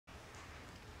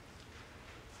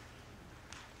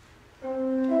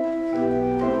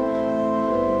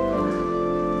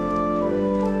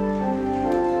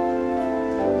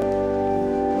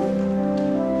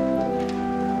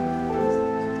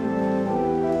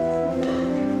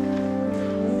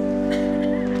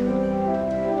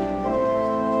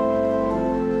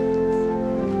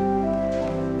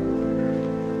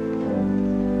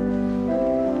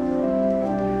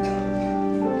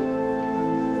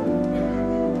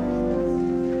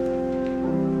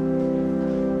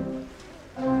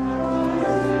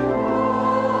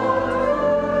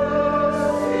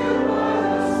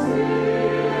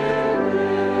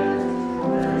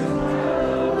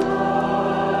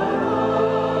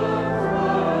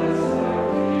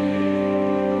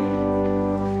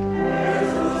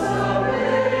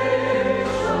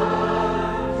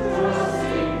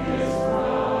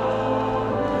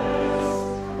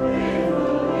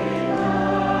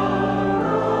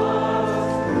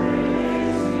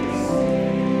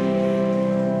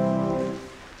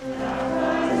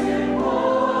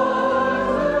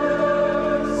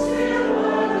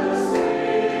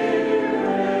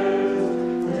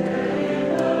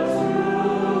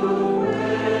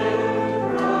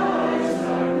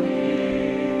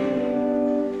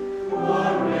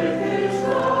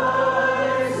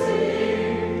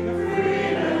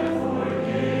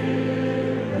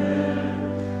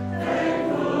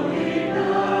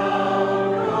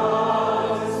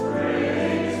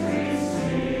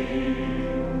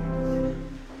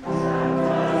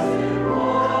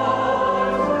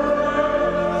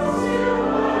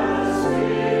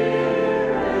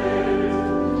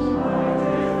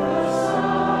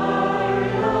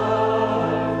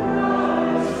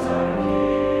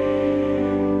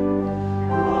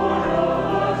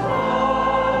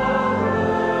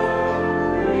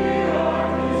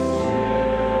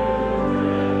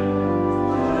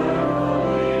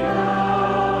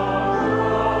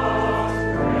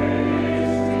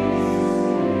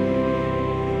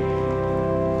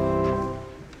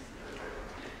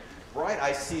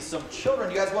see some children.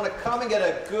 You guys want to come and get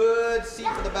a good seat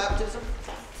for the baptism?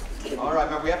 All right,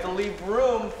 remember, we have to leave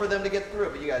room for them to get through.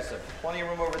 But you guys have plenty of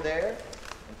room over there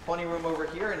and plenty of room over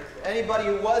here. And anybody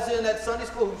who was in at Sunday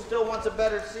school who still wants a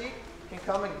better seat can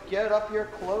come and get up here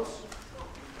close.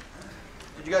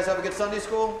 Did you guys have a good Sunday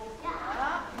school?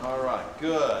 Yeah. All right,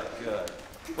 good, good.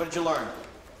 What did you learn?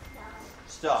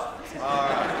 Stuff. All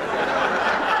right.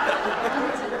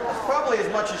 That's probably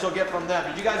as much as you'll get from them.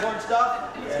 Did you guys learn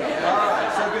stuff? Yeah. All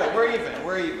right, so good. We're even.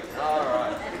 We're even. All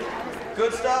right.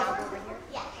 Good stuff?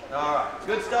 All right.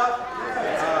 Good stuff? All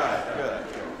right,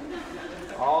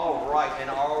 good. All right, and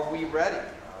are we ready?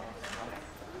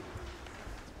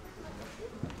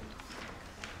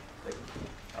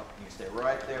 Oh, you stay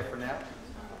right there for now.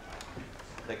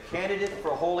 The candidate for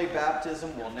holy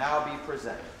baptism will now be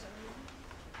presented.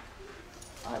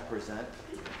 I present.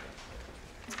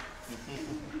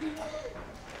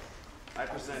 I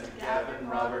present Gavin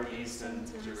Robert Easton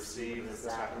to receive the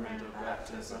sacrament of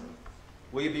baptism.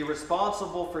 Will you be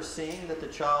responsible for seeing that the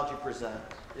child you present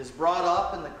is brought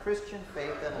up in the Christian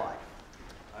faith and life?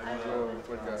 I will,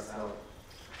 with God's help.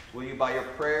 Will you, by your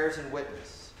prayers and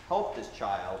witness, help this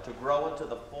child to grow into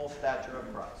the full stature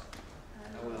of Christ?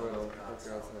 I will, with God's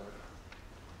help.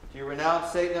 Do you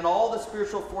renounce Satan and all the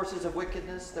spiritual forces of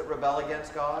wickedness that rebel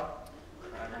against God?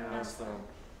 I renounce them.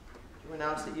 Do you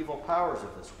renounce the evil powers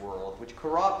of this world, which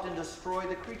corrupt and destroy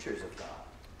the creatures of God?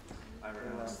 I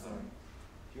renounce them.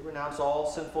 Do you renounce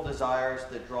all sinful desires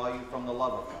that draw you from the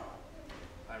love of God?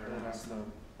 I renounce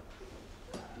them.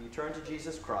 Do you turn to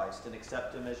Jesus Christ and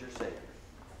accept him as your Savior?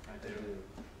 I do.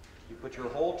 You put your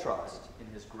whole trust in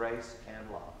his grace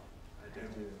and love? I do.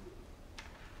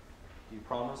 Do you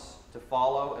promise to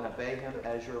follow and obey him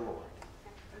as your Lord?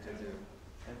 I do.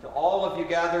 And to all of you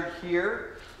gathered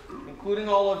here, including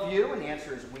all of you, and the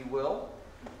answer is we will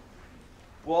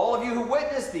all of you who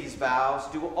witness these vows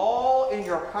do all in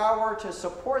your power to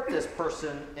support this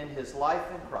person in his life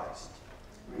in Christ?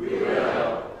 We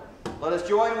will. Let us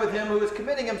join with him who is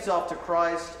committing himself to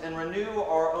Christ and renew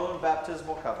our own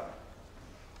baptismal covenant.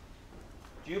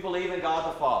 Do you believe in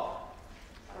God the Father?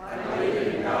 I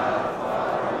believe in God the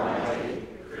Father Almighty,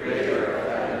 creator of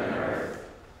heaven and earth.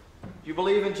 Do you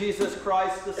believe in Jesus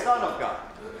Christ, the Son of God?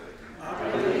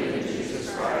 I believe in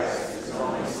Jesus Christ, his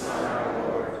only Son, our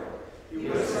Lord. He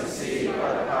was conceived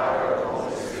by the power of the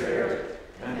Holy Spirit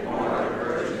and born of the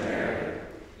Virgin Mary.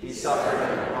 He suffered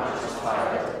under Pontius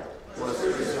Pilate, was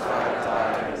crucified,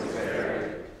 died, and was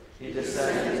buried. He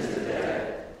descended into the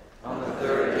dead. On the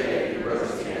third day he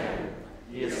rose again.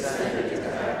 He ascended into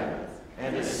heaven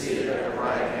and is seated at the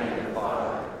right hand of the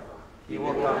Father. He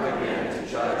will come again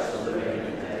to judge the living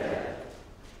and the dead.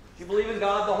 Do you believe in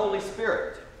God the Holy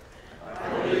Spirit? I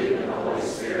believe in the Holy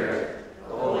Spirit,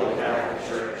 the Holy Catholic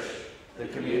Church, the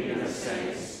communion of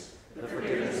saints, the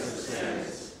forgiveness of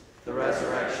sins, the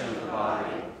resurrection of the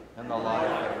body, and the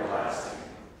life everlasting.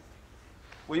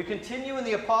 Will you continue in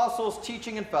the apostles'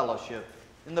 teaching and fellowship,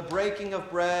 in the breaking of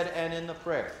bread and in the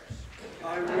prayers?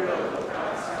 I will, with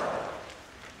God's help.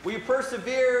 Will you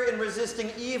persevere in resisting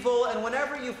evil, and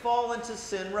whenever you fall into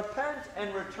sin, repent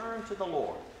and return to the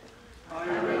Lord? I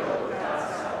will, with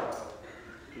God's help.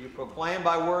 Will you proclaim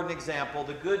by word and example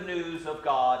the good news of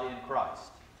God in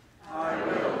Christ? I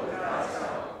will, with God's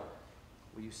help.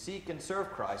 Will you seek and serve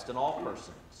Christ in all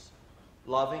persons,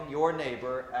 loving your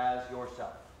neighbor as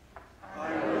yourself?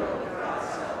 I will, with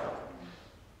God's help.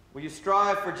 Will you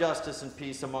strive for justice and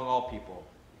peace among all people,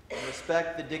 and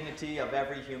respect the dignity of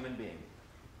every human being?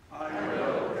 I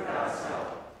will, with God's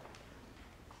help.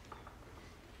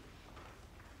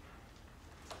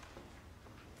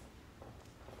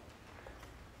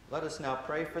 Let us now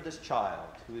pray for this child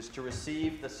who is to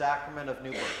receive the sacrament of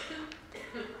new birth.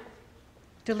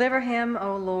 Deliver him,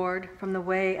 O Lord, from the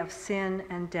way of sin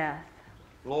and death.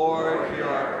 Lord, hear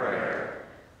our prayer.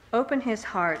 Open his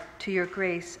heart to your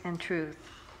grace and truth.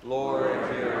 Lord,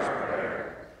 hear our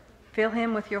prayer. Fill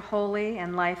him with your holy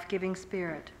and life-giving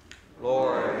Spirit.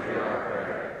 Lord, hear our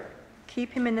prayer.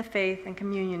 Keep him in the faith and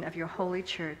communion of your holy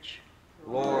church.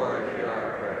 Lord, hear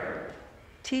our prayer.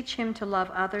 Teach him to love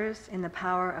others in the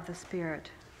power of the Spirit.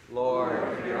 Lord,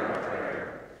 hear our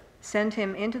prayer. Send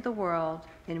him into the world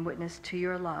in witness to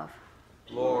your love.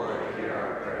 Lord, hear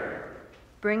our prayer.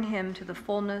 Bring him to the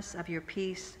fullness of your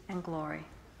peace and glory.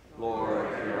 Lord,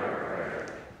 hear our prayer.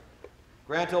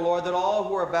 Grant, O Lord, that all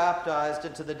who are baptized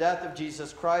into the death of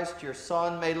Jesus Christ, your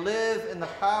Son, may live in the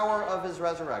power of his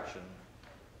resurrection,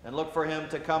 and look for him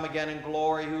to come again in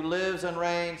glory, who lives and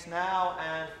reigns now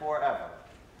and forever.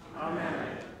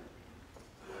 Amen.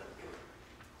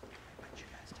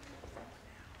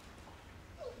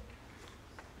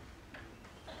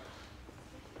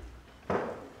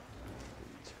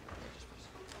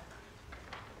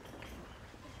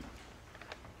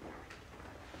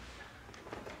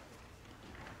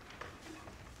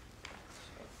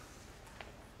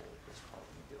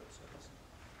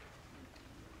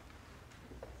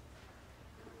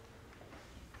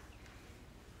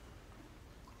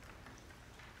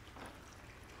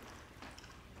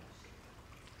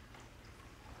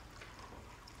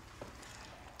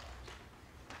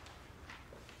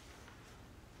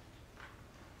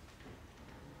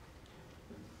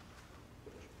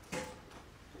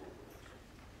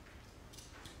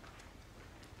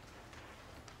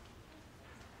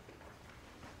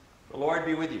 Lord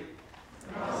be with you.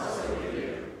 And also with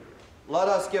you. Let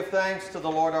us give thanks to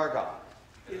the Lord our God.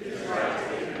 It is right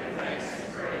to give him thanks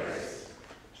and praise.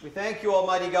 We thank you,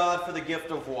 Almighty God, for the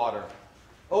gift of water.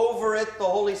 Over it, the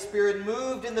Holy Spirit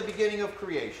moved in the beginning of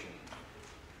creation.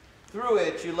 Through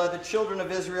it, you led the children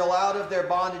of Israel out of their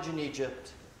bondage in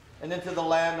Egypt and into the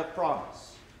land of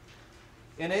promise.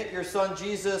 In it, your Son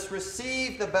Jesus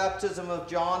received the baptism of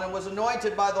John and was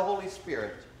anointed by the Holy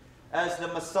Spirit as the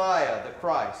Messiah, the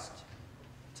Christ,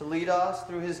 to lead us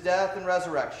through his death and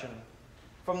resurrection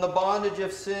from the bondage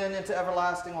of sin into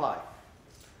everlasting life.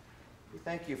 We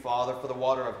thank you, Father, for the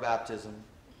water of baptism.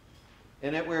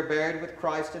 In it we are buried with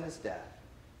Christ in his death.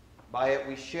 By it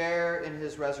we share in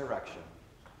his resurrection.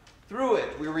 Through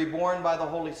it we are reborn by the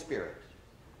Holy Spirit.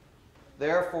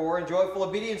 Therefore, in joyful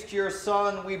obedience to your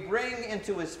Son, we bring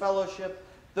into his fellowship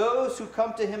those who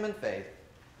come to him in faith,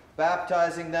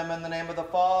 baptizing them in the name of the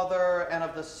Father, and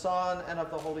of the Son, and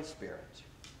of the Holy Spirit.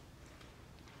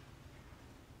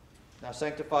 Now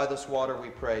sanctify this water, we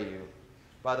pray you,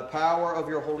 by the power of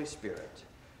your Holy Spirit,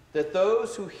 that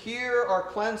those who here are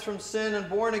cleansed from sin and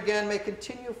born again may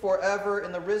continue forever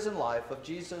in the risen life of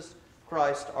Jesus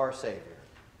Christ our Savior.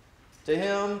 To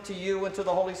him, to you, and to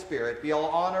the Holy Spirit be all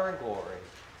honor and glory,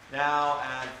 now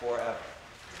and forever.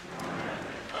 Amen.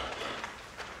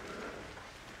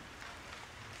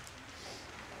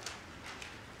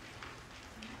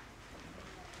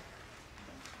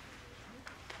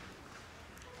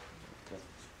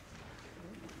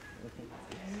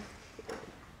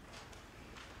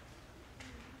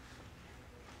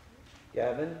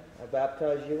 Gavin, I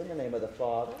baptize you in the name of the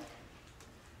Father,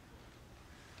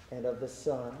 and of the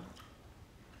Son,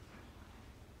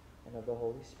 and of the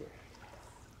Holy Spirit.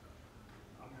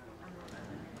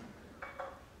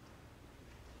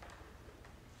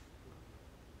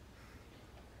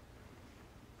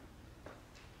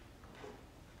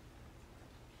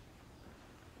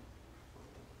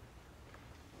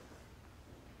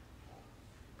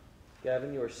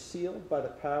 Gavin, you are sealed by the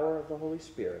power of the Holy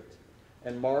Spirit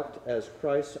and marked as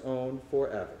Christ's own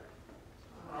forever.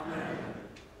 Amen.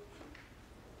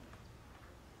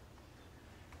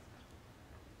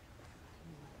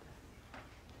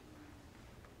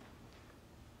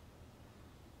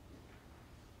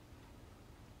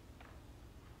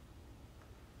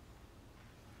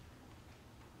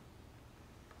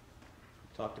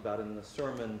 Talked about in the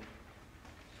sermon,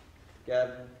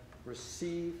 Gavin,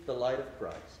 receive the light of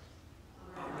Christ.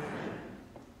 Amen.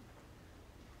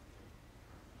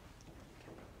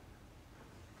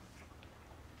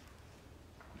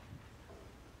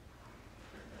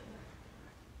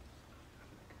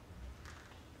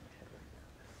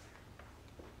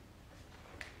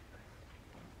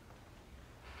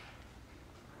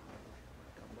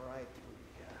 Come right through,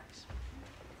 you guys.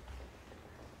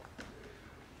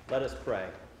 Let us pray.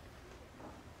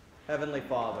 Heavenly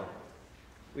Father,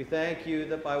 we thank you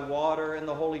that by water and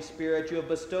the Holy Spirit you have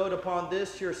bestowed upon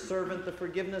this your servant the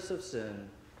forgiveness of sin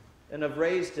and have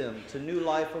raised him to new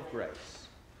life of grace.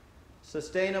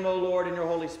 Sustain him, O Lord, in your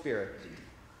Holy Spirit.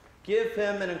 Give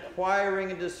him an inquiring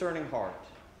and discerning heart,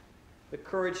 the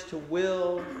courage to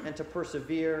will and to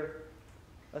persevere,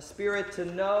 a spirit to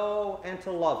know and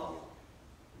to love you,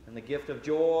 and the gift of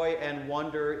joy and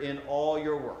wonder in all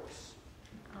your works.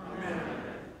 Amen.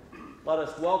 Let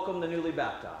us welcome the newly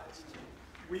baptized.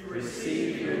 We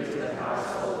receive you into the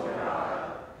household of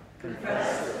God,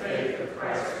 confess the faith of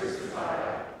Christ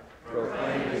crucified,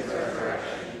 proclaim his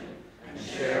resurrection, and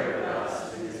share with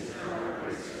us in his eternal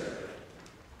priesthood.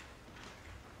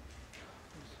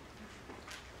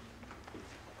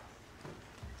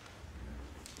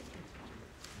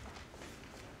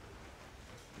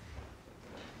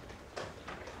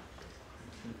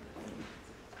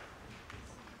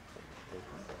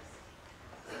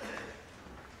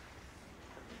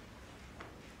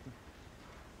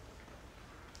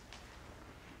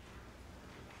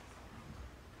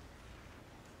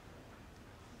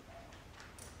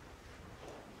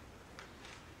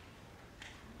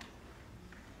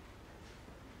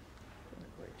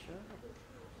 Great job.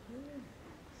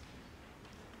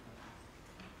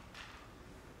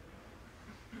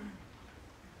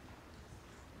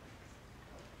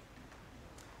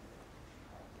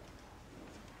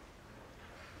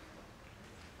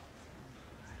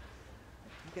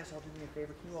 You guys all do me a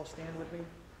favor. Can you all stand with me?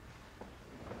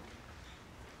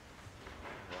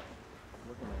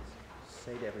 We're going to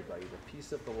say to everybody, the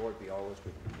peace of the Lord be always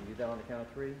with you. Can you do that on the count of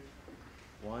three?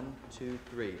 1, 2,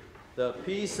 3. The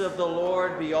peace of the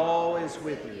Lord be always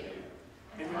with you.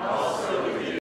 And also with you.